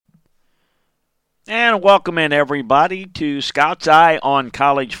And welcome in, everybody, to Scout's Eye on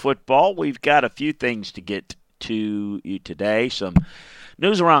College Football. We've got a few things to get to you today. Some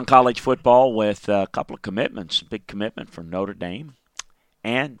news around college football with a couple of commitments. A big commitment from Notre Dame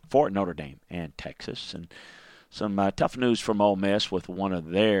and for Notre Dame and Texas. And some tough news from Ole Miss with one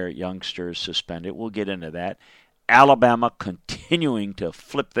of their youngsters suspended. We'll get into that. Alabama continuing to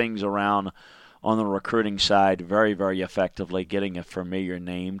flip things around on the recruiting side very, very effectively, getting a familiar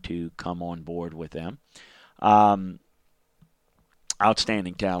name to come on board with them. Um,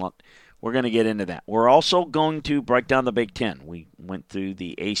 Outstanding talent. We're going to get into that. We're also going to break down the Big Ten. We went through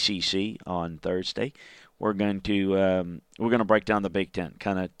the ACC on Thursday. We're going to break down the Big Ten,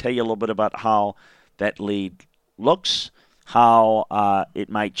 kind of tell you a little bit about how that league looks, how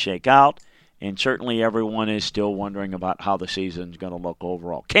it might shake out, and certainly everyone is still wondering about how the season's going to look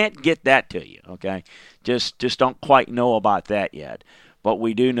overall. Can't get that to you, okay? Just don't quite know about that yet. But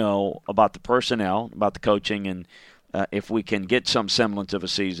we do know about the personnel, about the coaching, and if we can get some semblance of a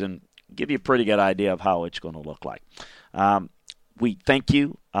season, give you a pretty good idea of how it's going to look like. We thank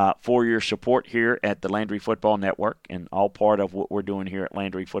you for your support here at the Landry Football Network and all part of what we're doing here at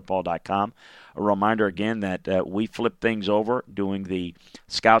LandryFootball.com. A reminder again that we flip things over doing the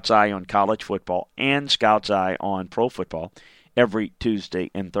Scout's Eye on college football and Scout's Eye on pro football every Tuesday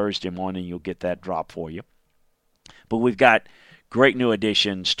and Thursday morning. You'll get that drop for you. But we've got great new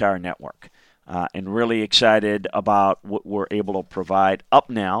additions to our network and really excited about what we're able to provide up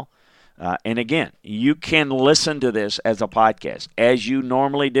now. And again, you can listen to this as a podcast, as you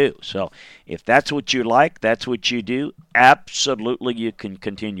normally do. So if that's what you like, that's what you do, absolutely you can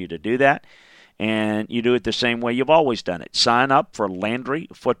continue to do that. And you do it the same way you've always done it. Sign up for Landry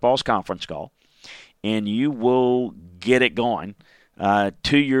Football's conference call, and you will get it going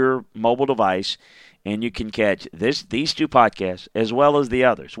to your mobile device, and you can catch these two podcasts as well as the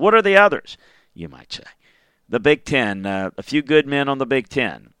others. What are the others, you might say? The Big Ten, a few good men on the Big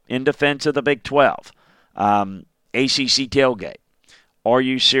Ten. In defense of the Big 12, ACC Tailgate, Are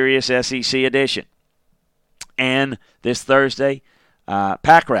You Serious SEC Edition, and this Thursday,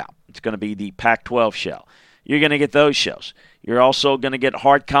 Pack Route. It's going to be the Pac-12 show. You're going to get those shows. You're also going to get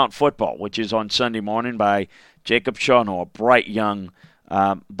Hard Count Football, which is on Sunday morning by Jacob Chano, a bright young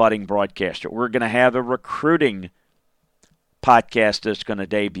budding broadcaster. We're going to have a recruiting podcast that's going to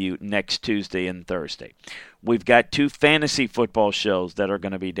debut next Tuesday and Thursday. We've got two fantasy football shows that are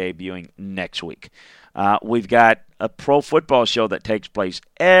going to be debuting next week. We've got a pro football show that takes place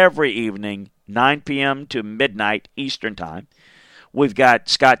every evening, 9 p.m. to midnight Eastern Time. We've got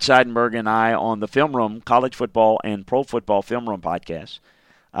Scott Seidenberg and I on the Film Room, College Football and Pro Football Film Room podcast.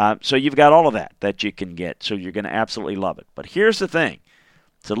 So you've got all of that you can get, so you're going to absolutely love it. But here's the thing.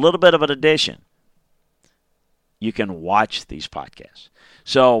 It's a little bit of an addition. You can watch these podcasts.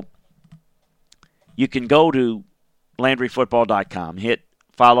 So you can go to LandryFootball.com, hit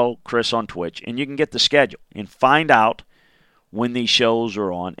follow Chris on Twitch, and you can get the schedule and find out when these shows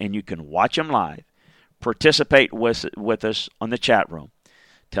are on, and you can watch them live, participate with us on the chat room.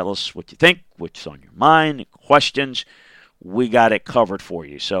 Tell us what you think, what's on your mind, questions. We got it covered for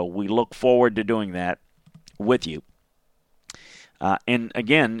you. So we look forward to doing that with you. And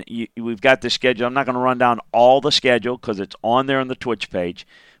again, we've got the schedule. I'm not going to run down all the schedule because it's on there on the Twitch page,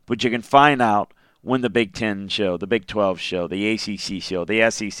 but you can find out when the Big Ten show, the Big 12 show, the ACC show,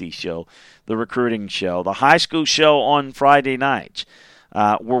 the SEC show, the recruiting show, the high school show on Friday nights.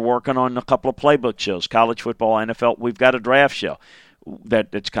 We're working on a couple of playbook shows, college football, NFL. We've got a draft show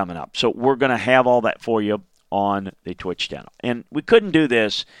that's coming up. So we're going to have all that for you on the Twitch channel. And we couldn't do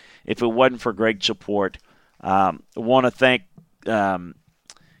this if it wasn't for great support. I want to thank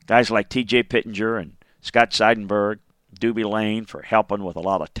guys like TJ Pittenger and Scott Seidenberg, Doobie Lane for helping with a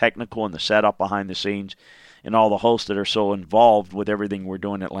lot of technical and the setup behind the scenes, and all the hosts that are so involved with everything we're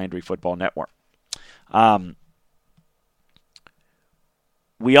doing at Landry Football Network.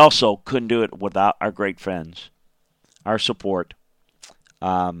 We also couldn't do it without our great friends, our support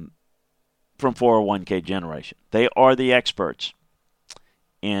from 401k Generation. They are the experts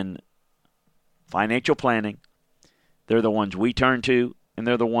in financial planning. They're the ones we turn to, and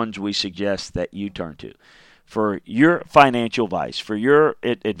they're the ones we suggest that you turn to for your financial advice, for your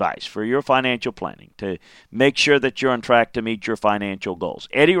financial planning, to make sure that you're on track to meet your financial goals.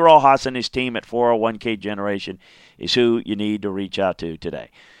 Eddie Rojas and his team at 401k Generation is who you need to reach out to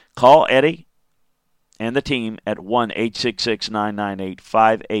today. Call Eddie and the team at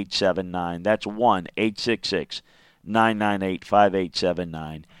 1-866-998-5879. That's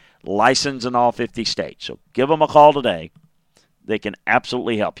 1-866-998-5879. Licensed in all 50 states. So give them a call today. They can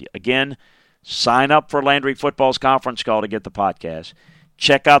absolutely help you. Again, sign up for Landry Football's conference call to get the podcast.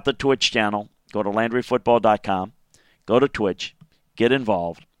 Check out the Twitch channel. Go to LandryFootball.com, go to Twitch, get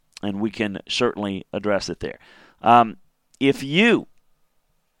involved, and we can certainly address it there. If you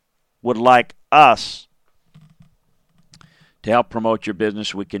would like us to help promote your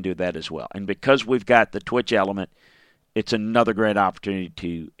business, we can do that as well. And because we've got the Twitch element, it's another great opportunity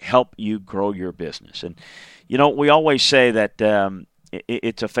to help you grow your business. And, we always say that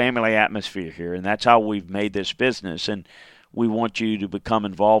it's a family atmosphere here, and that's how we've made this business. And we want you to become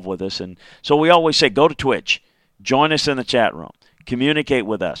involved with us. And so we always say, go to Twitch, join us in the chat room, communicate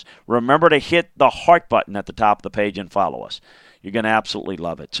with us. Remember to hit the heart button at the top of the page and follow us. You're going to absolutely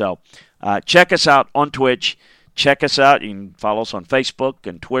love it. So check us out on Twitch. Check us out. You can follow us on Facebook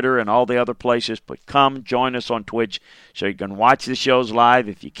and Twitter and all the other places. But come join us on Twitch so you can watch the shows live.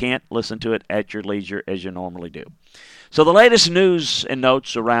 If you can't, listen to it at your leisure as you normally do. So the latest news and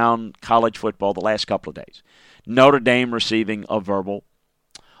notes around college football the last couple of days. Notre Dame receiving a verbal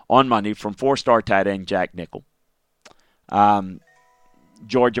on Monday from four-star tight end Jack Nickel.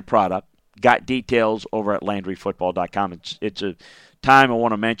 Georgia product. Got details over at LandryFootball.com. It's a time I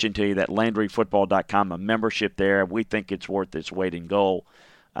want to mention to you that LandryFootball.com, a membership there, we think it's worth its weight in gold.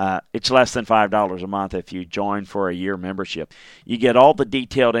 It's less than $5 a month if you join for a year membership. You get all the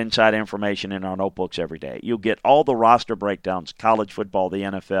detailed inside information in our notebooks every day. You'll get all the roster breakdowns, college football, the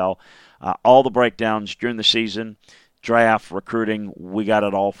NFL, all the breakdowns during the season, draft, recruiting. We got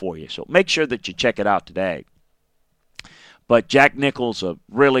it all for you. So make sure that you check it out today. But Jack Nickel's a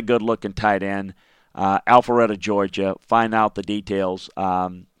really good-looking tight end, Alpharetta, Georgia. Find out the details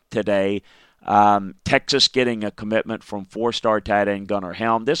today. Texas getting a commitment from four-star tight end Gunnar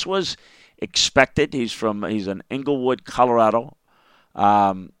Helm. This was expected. He's an Englewood, Colorado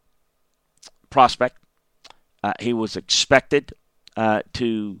prospect. He was expected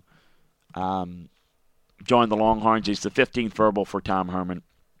to join the Longhorns. He's the 15th verbal for Tom Herman.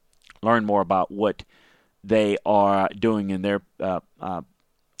 Learn more about what they are doing in their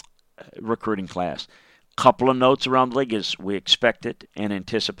recruiting class. Couple of notes around the league is we expected and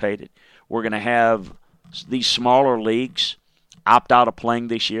anticipated. We're going to have these smaller leagues opt out of playing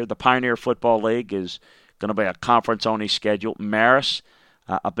this year. The Pioneer Football League is going to be a conference-only schedule. Marist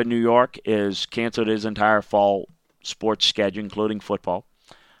up in New York is canceled his entire fall sports schedule, including football.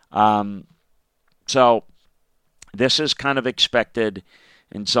 So this is kind of expected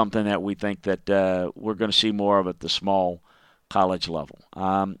and something that we think that we're going to see more of at the small college level.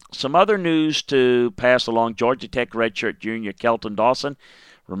 Some other news to pass along. Georgia Tech redshirt junior Kelton Dawson.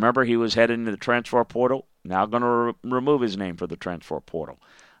 Remember, he was headed into the transfer portal. Now going to remove his name for the transfer portal.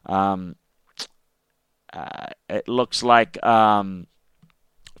 It looks like former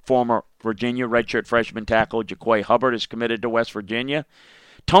Virginia redshirt freshman tackle Jaquay Hubbard is committed to West Virginia.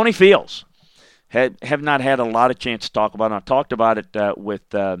 Tony Fields. Have not had a lot of chance to talk about it. I talked about it with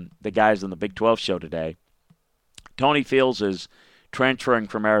the guys on the Big 12 show today. Tony Fields is transferring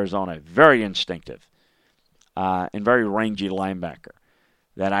from Arizona. Very instinctive and very rangy linebacker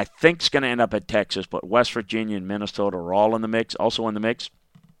that I think is going to end up at Texas, but West Virginia and Minnesota are all in the mix, also in the mix.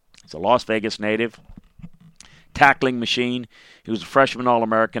 He's a Las Vegas native. Tackling machine. He was a freshman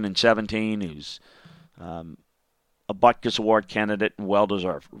All-American in 2017. He was a Butkus Award candidate and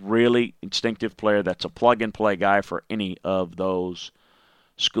well-deserved. Really instinctive player that's a plug-and-play guy for any of those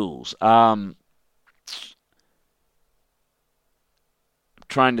schools. Trying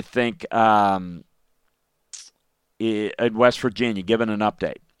to think in West Virginia, giving an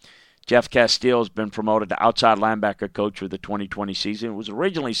update. Jeff Castile has been promoted to outside linebacker coach for the 2020 season. It was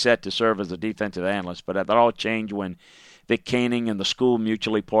originally set to serve as a defensive analyst, but that all changed when Vic Koenning and the school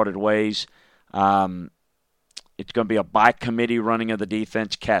mutually parted ways. It's going to be a by-committee running of the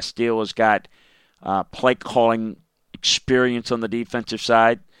defense. Castile has got play-calling experience on the defensive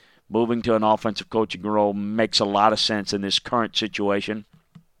side. Moving to an offensive coaching role makes a lot of sense in this current situation.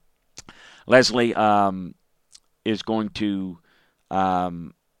 Leslie is going to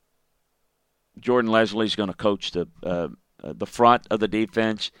Jordan Leslie is going to coach the front of the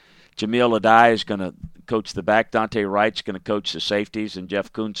defense. Jamil Adai is going to coach the back. Dante Wright's going to coach the safeties, and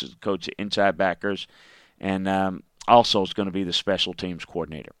Jeff Kuntz is going to coach the inside backers, and also is going to be the special teams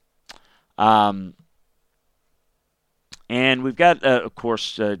coordinator. And we've got, of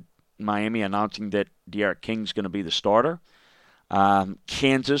course, Miami announcing that De'Aaron King's going to be the starter.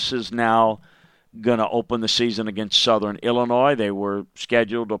 Kansas is now going to open the season against Southern Illinois. They were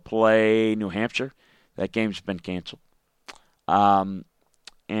scheduled to play New Hampshire. That game's been canceled. And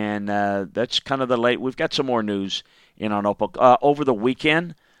that's kind of the late. We've got some more news in our notebook. Over the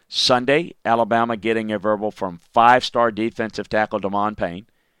weekend, Sunday, Alabama getting a verbal from five-star defensive tackle Damon Payne.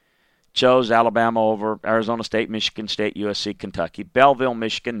 Chose Alabama over Arizona State, Michigan State, USC, Kentucky. Belleville,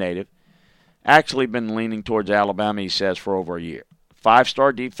 Michigan native. actually been leaning towards Alabama, he says, for over a year.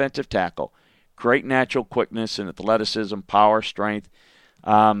 5-star defensive tackle, great natural quickness and athleticism, power, strength.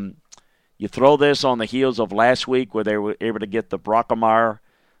 You throw this on the heels of last week where they were able to get the Brockermeyer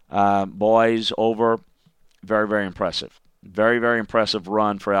boys over. Very, very impressive. Very, very impressive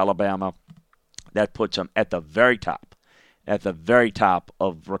run for Alabama. That puts them at the very top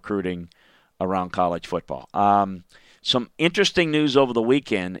of recruiting around college football. Some interesting news over the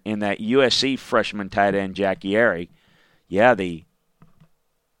weekend in that USC freshman tight end Jack Yeri, the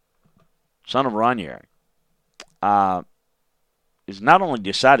son of Ron Yeri, is not only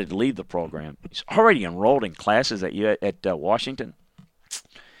decided to leave the program, he's already enrolled in classes at Washington.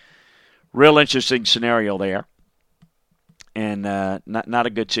 Real interesting scenario there, and not a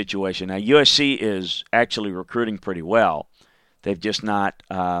good situation. Now, USC is actually recruiting pretty well. They've just not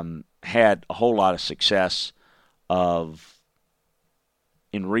had a whole lot of success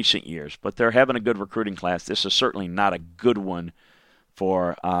in recent years, but they're having a good recruiting class. This is certainly not a good one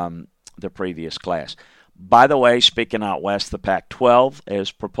for the previous class. By the way, speaking out west, the Pac-12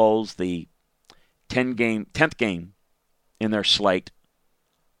 has proposed the 10th game in their slate,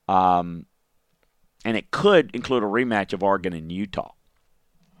 and it could include a rematch of Oregon and Utah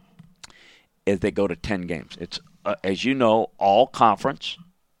as they go to 10 games. It's, as you know, all conference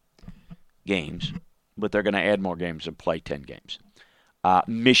games, but they're going to add more games and play 10 games.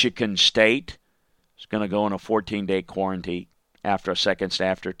 Michigan State is going to go in a 14-day quarantine after a second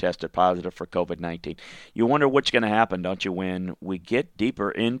staffer tested positive for COVID-19. You wonder what's going to happen, don't you, when we get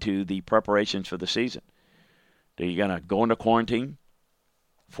deeper into the preparations for the season? Are you going to go into quarantine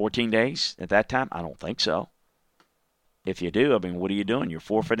 14 days at that time? I don't think so. If you do, I mean, what are you doing? You're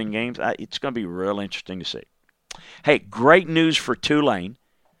forfeiting games? It's going to be real interesting to see. Hey, great news for Tulane.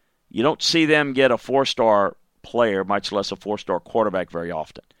 You don't see them get a 4-star player, much less a 4-star quarterback, very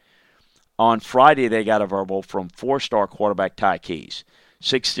often. On Friday, they got a verbal from 4-star quarterback Ty Keys.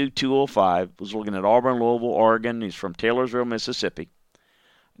 6'2", 205, was looking at Auburn, Louisville, Oregon. He's from Taylorsville, Mississippi.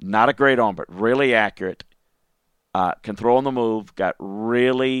 Not a great arm, but really accurate. Can throw on the move. Got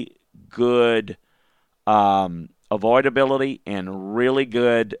really good avoidability and really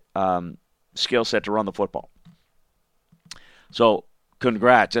good skill set to run the football. So,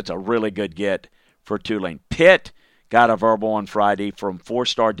 congrats. That's a really good get for Tulane. Pitt got a verbal on Friday from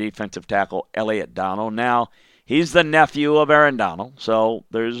 4-star defensive tackle Elliott Donald. Now, he's the nephew of Aaron Donald, so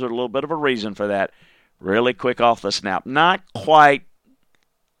there's a little bit of a reason for that. Really quick off the snap. Not quite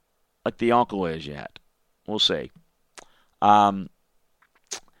like the uncle is yet. We'll see. And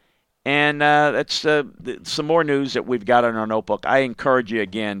that's some more news that we've got in our notebook. I encourage you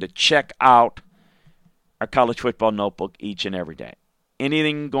again to check out our college football notebook each and every day.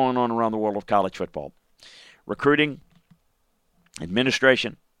 Anything going on around the world of college football. Recruiting,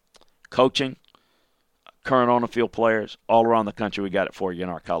 administration, coaching, current on-the-field players, all around the country. We got it for you in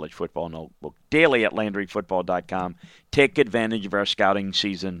our college football notebook. Daily at LandryFootball.com. Take advantage of our scouting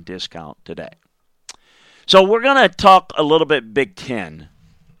season discount today. So we're going to talk a little bit Big Ten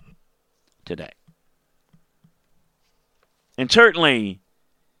today. And certainly,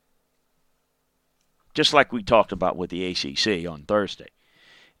 just like we talked about with the ACC on Thursday,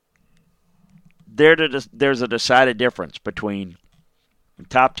 there's a decided difference between the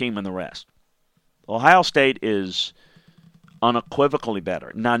top team and the rest. Ohio State is unequivocally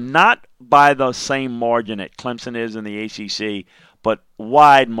better. Now, not by the same margin that Clemson is in the ACC, but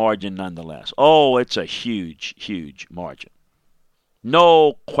wide margin nonetheless. Oh, it's a huge, huge margin.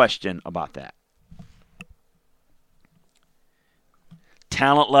 No question about that.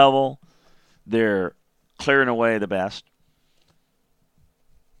 Talent level, they're clearing away the best.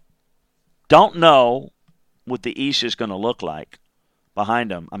 Don't know what the East is going to look like behind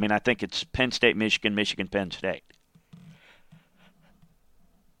them. I mean, I think it's Penn State, Michigan, Michigan, Penn State.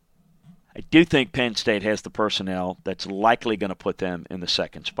 I do think Penn State has the personnel that's likely going to put them in the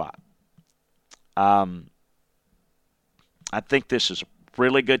second spot. I think this is a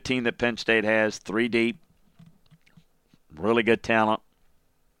really good team that Penn State has, 3 deep, really good talent,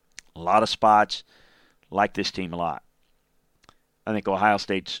 a lot of spots. Like this team a lot. I think Ohio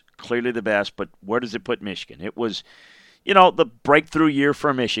State's clearly the best, but where does it put Michigan? It was, the breakthrough year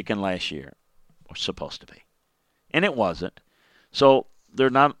for Michigan last year, or supposed to be, and it wasn't. So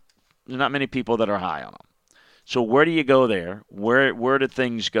there's not many people that are high on them. So where do you go there? Where do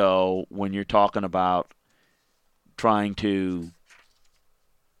things go when you're talking about trying to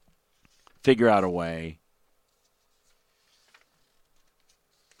figure out a way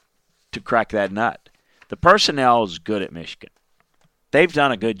to crack that nut? The personnel is good at Michigan. They've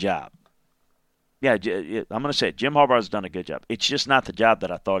done a good job. Yeah, I'm going to say it. Jim Harbaugh's done a good job. It's just not the job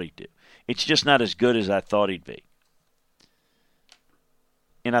that I thought he'd do. It's just not as good as I thought he'd be.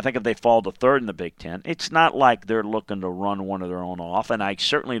 And I think if they fall to third in the Big Ten, it's not like they're looking to run one of their own off. And I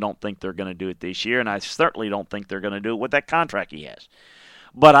certainly don't think they're going to do it this year. And I certainly don't think they're going to do it with that contract he has.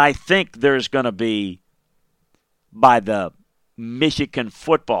 But I think there's going to be, by the Michigan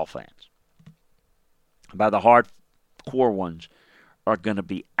football fans, by the hardcore ones, are going to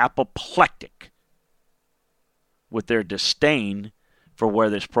be apoplectic with their disdain for where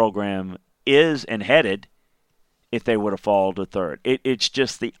this program is and headed if they would have fallen to third. It's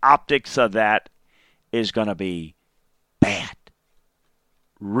just the optics of that is going to be bad.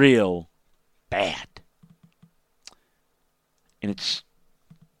 Real bad. And it's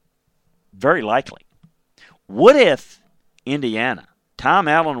very likely. What if Indiana, Tom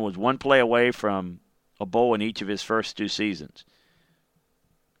Allen was one play away from a bowl in each of his first two seasons,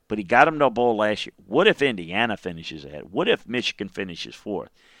 but he got him to a bowl last year. What if Indiana finishes ahead? What if Michigan finishes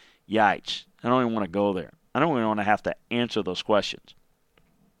fourth? Yikes. I don't even want to go there. I don't even want to have to answer those questions.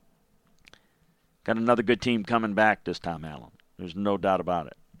 Got another good team coming back this time, Allen. There's no doubt about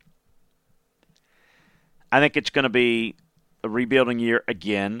it. I think it's going to be a rebuilding year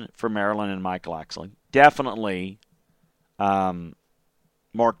again for Maryland and Mike Locksley. Definitely,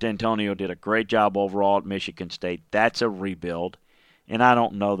 Mark D'Antonio did a great job overall at Michigan State. That's a rebuild, and I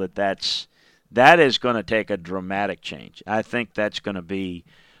don't know that is going to take a dramatic change. I think that's going to be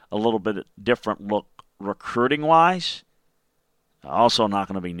a little bit different look recruiting-wise. Also not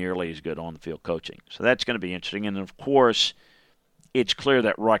going to be nearly as good on-the-field coaching. So that's going to be interesting. And, of course, it's clear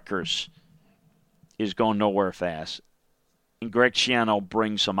that Rutgers is going nowhere fast. And Greg Schiano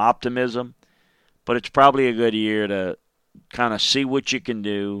brings some optimism, but it's probably a good year to kind of see what you can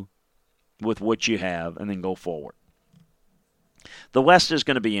do with what you have and then go forward. The West is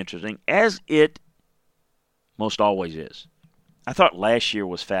going to be interesting, as it most always is. I thought last year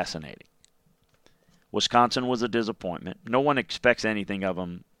was fascinating. Wisconsin was a disappointment. No one expects anything of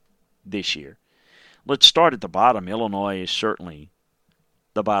them this year. Let's start at the bottom. Illinois is certainly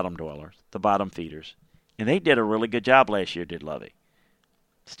the bottom dwellers, the bottom feeders. And they did a really good job last year, did Lovey.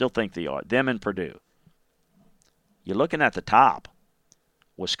 Still think they are. Them and Purdue. You're looking at the top.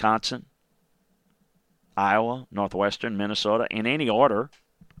 Wisconsin, Iowa, Northwestern, Minnesota, in any order.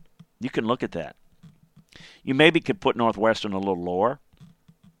 You can look at that. You maybe could put Northwestern a little lower.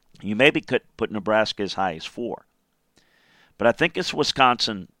 You maybe could put Nebraska as high as 4. But I think it's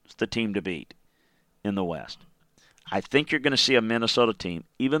Wisconsin's the team to beat in the West. I think you're going to see a Minnesota team,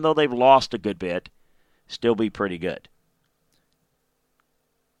 even though they've lost a good bit, still be pretty good.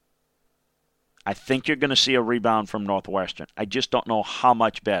 I think you're going to see a rebound from Northwestern. I just don't know how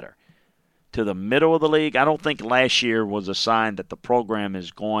much better. To the middle of the league, I don't think last year was a sign that the program is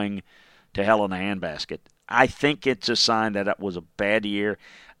going to hell in a handbasket. I think it's a sign that it was a bad year.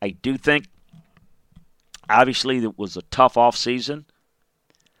 I do think, obviously, it was a tough offseason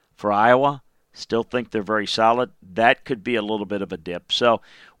for Iowa. Still think they're very solid. That could be a little bit of a dip. So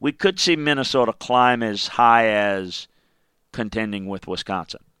we could see Minnesota climb as high as contending with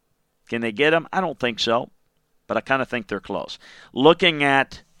Wisconsin. Can they get them? I don't think so, but I kind of think they're close. Looking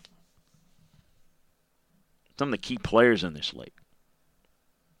at some of the key players in this league.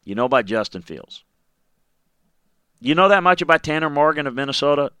 You know about Justin Fields. You know that much about Tanner Morgan of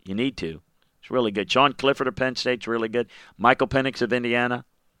Minnesota? You need to. It's really good. Sean Clifford of Penn State's really good. Michael Penix of Indiana.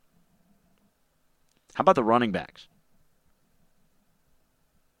 How about the running backs?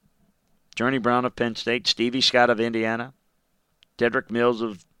 Journey Brown of Penn State. Stevie Scott of Indiana. Dedrick Mills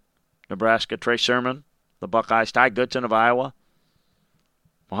of Nebraska. Trey Sermon, the Buckeyes. Ty Goodson of Iowa.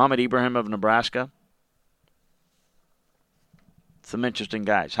 Mohamed Ibrahim of Nebraska. Some interesting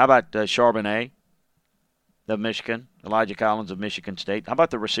guys. How about Charbonnet of Michigan, Elijah Collins of Michigan State? How about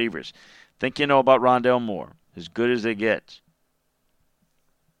the receivers? Think you know about Rondell Moore, as good as it gets.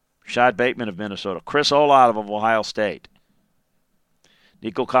 Rashad Bateman of Minnesota. Chris Olave of Ohio State.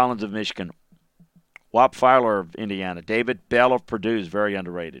 Nico Collins of Michigan. Whop Filer of Indiana. David Bell of Purdue is very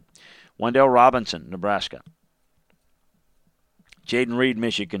underrated. Wendell Robinson, Nebraska. Jaden Reed,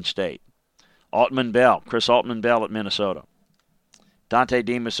 Michigan State. Altman Bell, Chris Altman Bell at Minnesota. Dante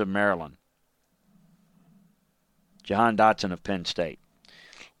Demas of Maryland. Jahan Dotson of Penn State.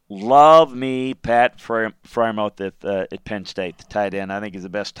 Love me Pat Frymouth at Penn State, the tight end. I think he's the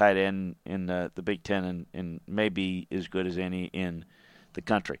best tight end in the Big Ten and maybe as good as any in the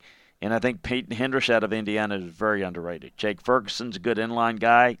country. And I think Peyton Hendershot of Indiana is very underrated. Jake Ferguson's a good inline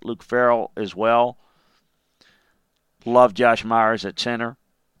guy. Luke Farrell as well. Love Josh Myers at center.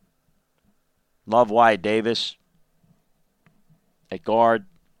 Love Wyatt Davis at guard.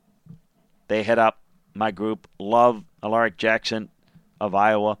 They head up my group. Love Alaric Jackson of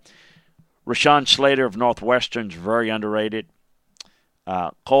Iowa. Rashawn Slater of Northwestern's very underrated.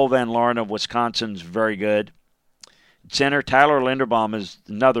 Cole Van Lauren of Wisconsin's very good. Center Tyler Linderbaum is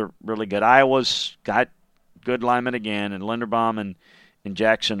another really good. Iowa's got good linemen again, and Linderbaum and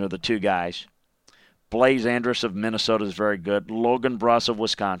Jackson are the two guys. Blaze Andrus of Minnesota is very good. Logan Bruss of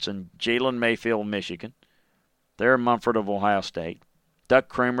Wisconsin. Jalen Mayfield of Michigan. Darren Munford of Ohio State. Doug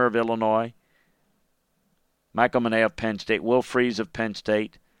Kramer of Illinois. Michael Manet of Penn State. Will Freeze of Penn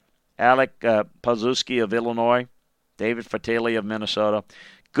State. Alec Pazuski of Illinois. David Fatale of Minnesota.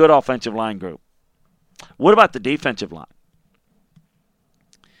 Good offensive line group. What about the defensive line?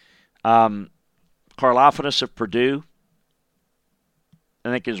 Karlaftis of Purdue,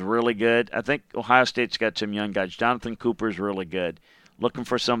 I think, is really good. I think Ohio State's got some young guys. Jonathan Cooper is really good. Looking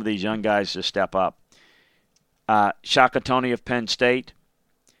for some of these young guys to step up. Shaka Toney of Penn State.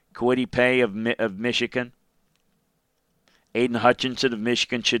 Kwity Paye of Michigan. Aiden Hutchinson of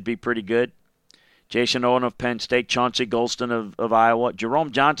Michigan should be pretty good. Jason Owen of Penn State. Chauncey Golston of Iowa.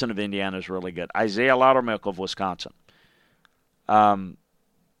 Jerome Johnson of Indiana is really good. Isaiah Loudermilk of Wisconsin.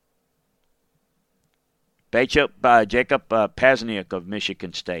 Jacob Pasniak of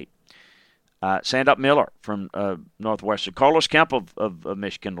Michigan State. Sandup Miller from Northwestern. Carlos Kemp of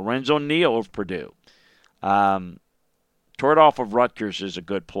Michigan. Lorenzo Neal of Purdue. Tordoff of Rutgers is a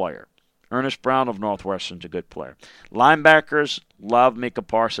good player. Ernest Brown of Northwestern is a good player. Linebackers, love Micah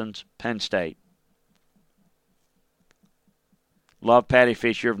Parsons, Penn State. Love Patty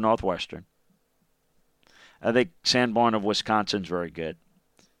Fisher of Northwestern. I think Sanborn of Wisconsin is very good.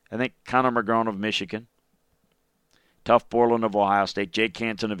 I think Connor McGrone of Michigan. Tuff Borland of Ohio State. Jake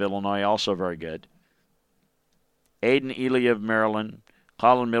Canton of Illinois, also very good. Aiden Ely of Maryland.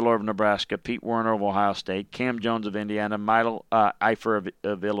 Colin Miller of Nebraska. Pete Werner of Ohio State. Cam Jones of Indiana. Milo Eifer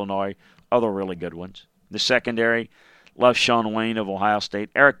of Illinois. Other really good ones. The secondary, love Sean Wayne of Ohio State.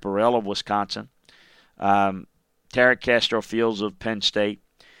 Eric Burrell of Wisconsin. Tarek Castro Fields of Penn State.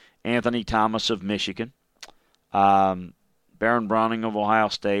 Anthony Thomas of Michigan. Baron Browning of Ohio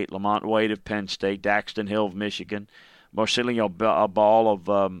State. Lamont Wade of Penn State. Daxton Hill of Michigan. Marcelino Ball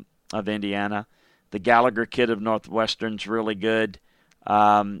of Indiana. The Gallagher kid of Northwestern's really good.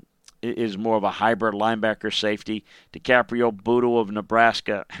 Is more of a hybrid linebacker safety. DiCaprio Budo of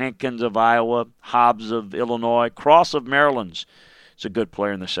Nebraska. Hankins of Iowa. Hobbs of Illinois. Cross of Maryland's a good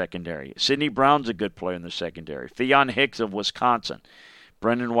player in the secondary. Sidney Brown's a good player in the secondary. Theon Hicks of Wisconsin.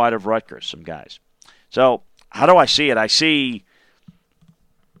 Brendan White of Rutgers, some guys. So how do I see it? I see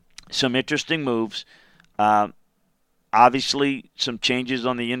some interesting moves. Obviously, some changes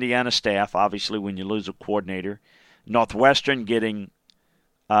on the Indiana staff, obviously, when you lose a coordinator. Northwestern getting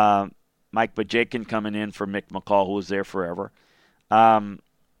Mike Bajakin coming in for Mick McCall, who was there forever.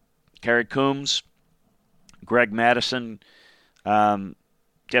 Kerry Coombs, Greg Madison,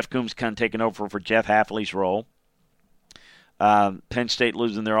 Jeff Coombs kind of taking over for Jeff Hafley's role. Penn State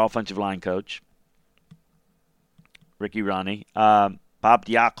losing their offensive line coach, Ricky Ronnie. Bob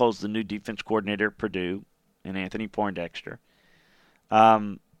Diaco's the new defense coordinator at Purdue, and Anthony Poindexter.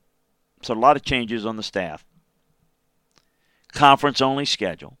 So a lot of changes on the staff. Conference-only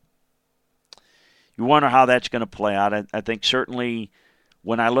schedule. You wonder how that's going to play out. I think certainly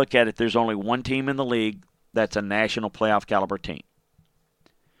when I look at it, there's only one team in the league that's a national playoff caliber team.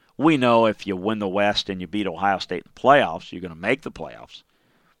 We know if you win the West and you beat Ohio State in the playoffs, you're going to make the playoffs.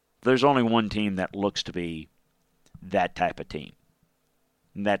 There's only one team that looks to be that type of team.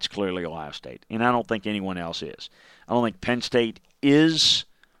 And that's clearly Ohio State. And I don't think anyone else is. I don't think Penn State is.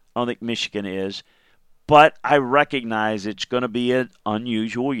 I don't think Michigan is. But I recognize it's going to be an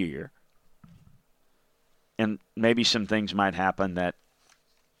unusual year. And maybe some things might happen that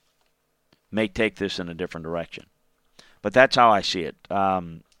may take this in a different direction. But that's how I see it.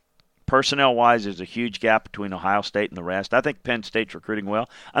 Personnel-wise, there's a huge gap between Ohio State and the rest. I think Penn State's recruiting well.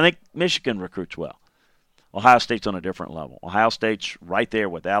 I think Michigan recruits well. Ohio State's on a different level. Ohio State's right there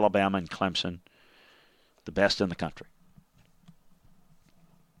with Alabama and Clemson, the best in the country.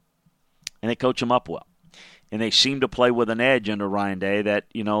 And they coach them up well. And they seem to play with an edge under Ryan Day that,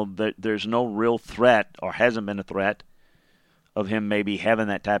 there's no real threat or hasn't been a threat of him maybe having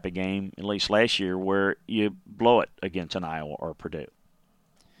that type of game, at least last year, where you blow it against an Iowa or Purdue.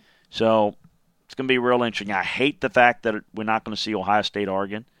 So it's going to be real interesting. I hate the fact that we're not going to see Ohio State,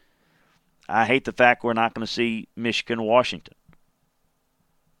 Oregon. I hate the fact we're not going to see Michigan, Washington.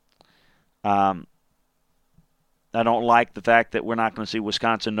 I don't like the fact that we're not going to see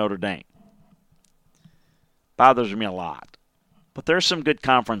Wisconsin, Notre Dame. Bothers me a lot. But there's some good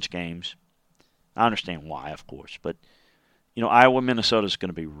conference games. I understand why, of course. But, Iowa, Minnesota is going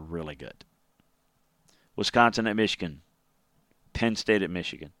to be really good. Wisconsin at Michigan. Penn State at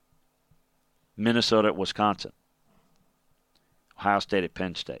Michigan. Minnesota at Wisconsin. Ohio State at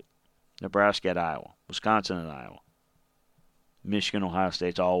Penn State. Nebraska at Iowa. Wisconsin at Iowa. Michigan, Ohio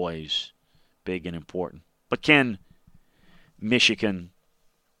State's always big and important. But can Michigan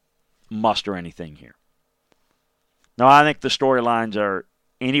muster anything here? Now, I think the storylines are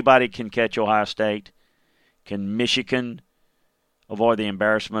anybody can catch Ohio State. Can Michigan avoid the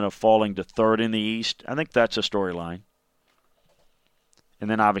embarrassment of falling to third in the East? I think that's a storyline. And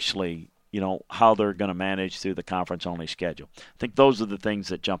then obviously, how they're going to manage through the conference-only schedule. I think those are the things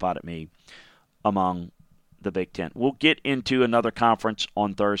that jump out at me among the Big Ten. We'll get into another conference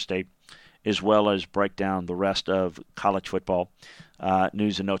on Thursday, as well as break down the rest of college football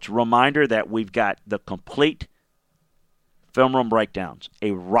news and notes. Reminder that we've got the complete film room breakdowns,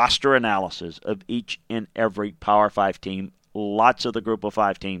 a roster analysis of each and every Power 5 team, lots of the Group of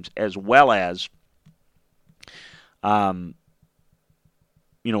 5 teams, as well as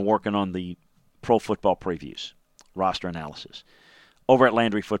working on the pro football previews, roster analysis, over at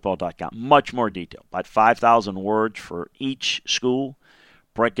LandryFootball.com. Much more detail, about 5,000 words for each school,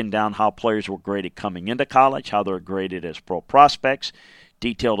 breaking down how players were graded coming into college, how they're graded as pro prospects,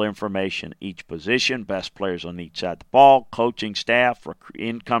 detailed information each position, best players on each side of the ball, coaching staff,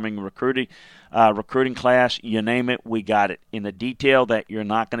 incoming recruiting class, you name it, we got it in a detail that you're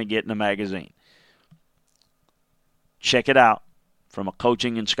not going to get in a magazine. Check it out. From a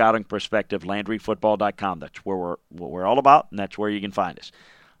coaching and scouting perspective, LandryFootball.com. That's what we're all about, and that's where you can find us.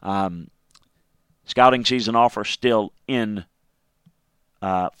 Scouting season offer still in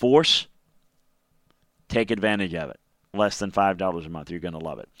force. Take advantage of it. Less than $5 a month. You're going to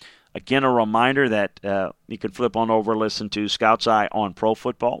love it. Again, a reminder that you can flip on over and listen to Scout's Eye on Pro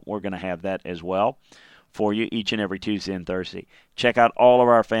Football. We're going to have that as well for you each and every Tuesday and Thursday. Check out all of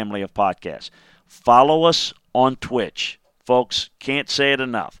our family of podcasts. Follow us on Twitch. Folks, can't say it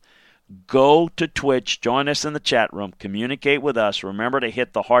enough. Go to Twitch, join us in the chat room, communicate with us. Remember to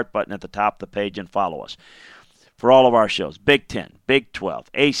hit the heart button at the top of the page and follow us. For all of our shows, Big 10, Big 12,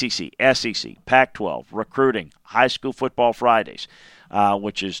 ACC, SEC, Pac-12, recruiting, high school football Fridays,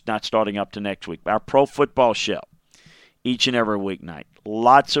 which is not starting up to next week. Our pro football show, each and every weeknight.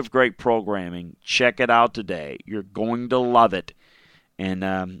 Lots of great programming. Check it out today. You're going to love it.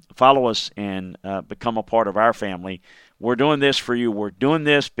 And follow us and become a part of our family. We're doing this for you. We're doing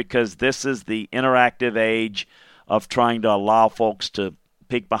this because this is the interactive age of trying to allow folks to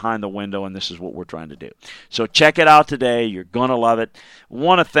peek behind the window, and this is what we're trying to do. So check it out today. You're going to love it.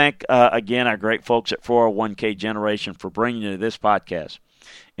 Want to thank, again, our great folks at 401k Generation for bringing you this podcast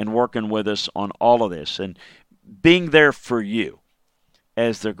and working with us on all of this and being there for you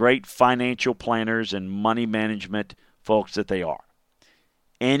as the great financial planners and money management folks that they are.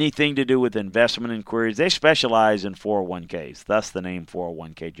 Anything to do with investment inquiries, they specialize in 401ks, thus the name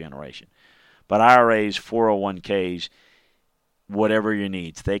 401k Generation. But IRAs, 401ks, whatever your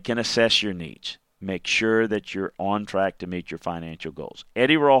needs, they can assess your needs. Make sure that you're on track to meet your financial goals.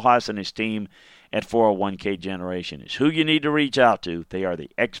 Eddie Rojas and his team at 401k Generation is who you need to reach out to. They are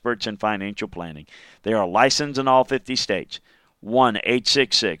the experts in financial planning. They are licensed in all 50 states.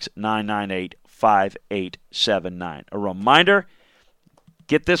 1-866-998-5879. A reminder,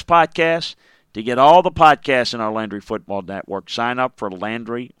 get this podcast. To get all the podcasts in our Landry Football Network, sign up for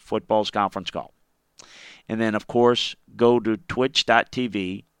Landry Football's conference call. And then, of course, go to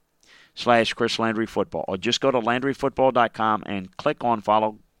twitch.tv/Chris Landry Football. Or just go to LandryFootball.com and click on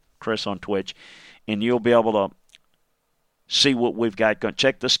follow Chris on Twitch. And you'll be able to see what we've got.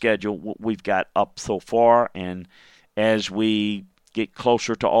 Check the schedule, what we've got up so far. And as we get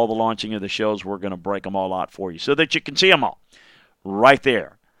closer to all the launching of the shows, we're going to break them all out for you so that you can see them all right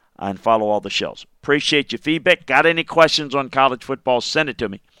there and follow all the shows. Appreciate your feedback. Got any questions on college football, send it to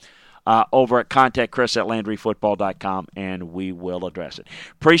me over at contactchris@LandryFootball.com, and we will address it.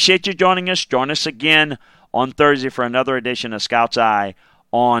 Appreciate you joining us. Join us again on Thursday for another edition of Scout's Eye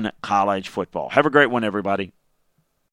on college football. Have a great one, everybody.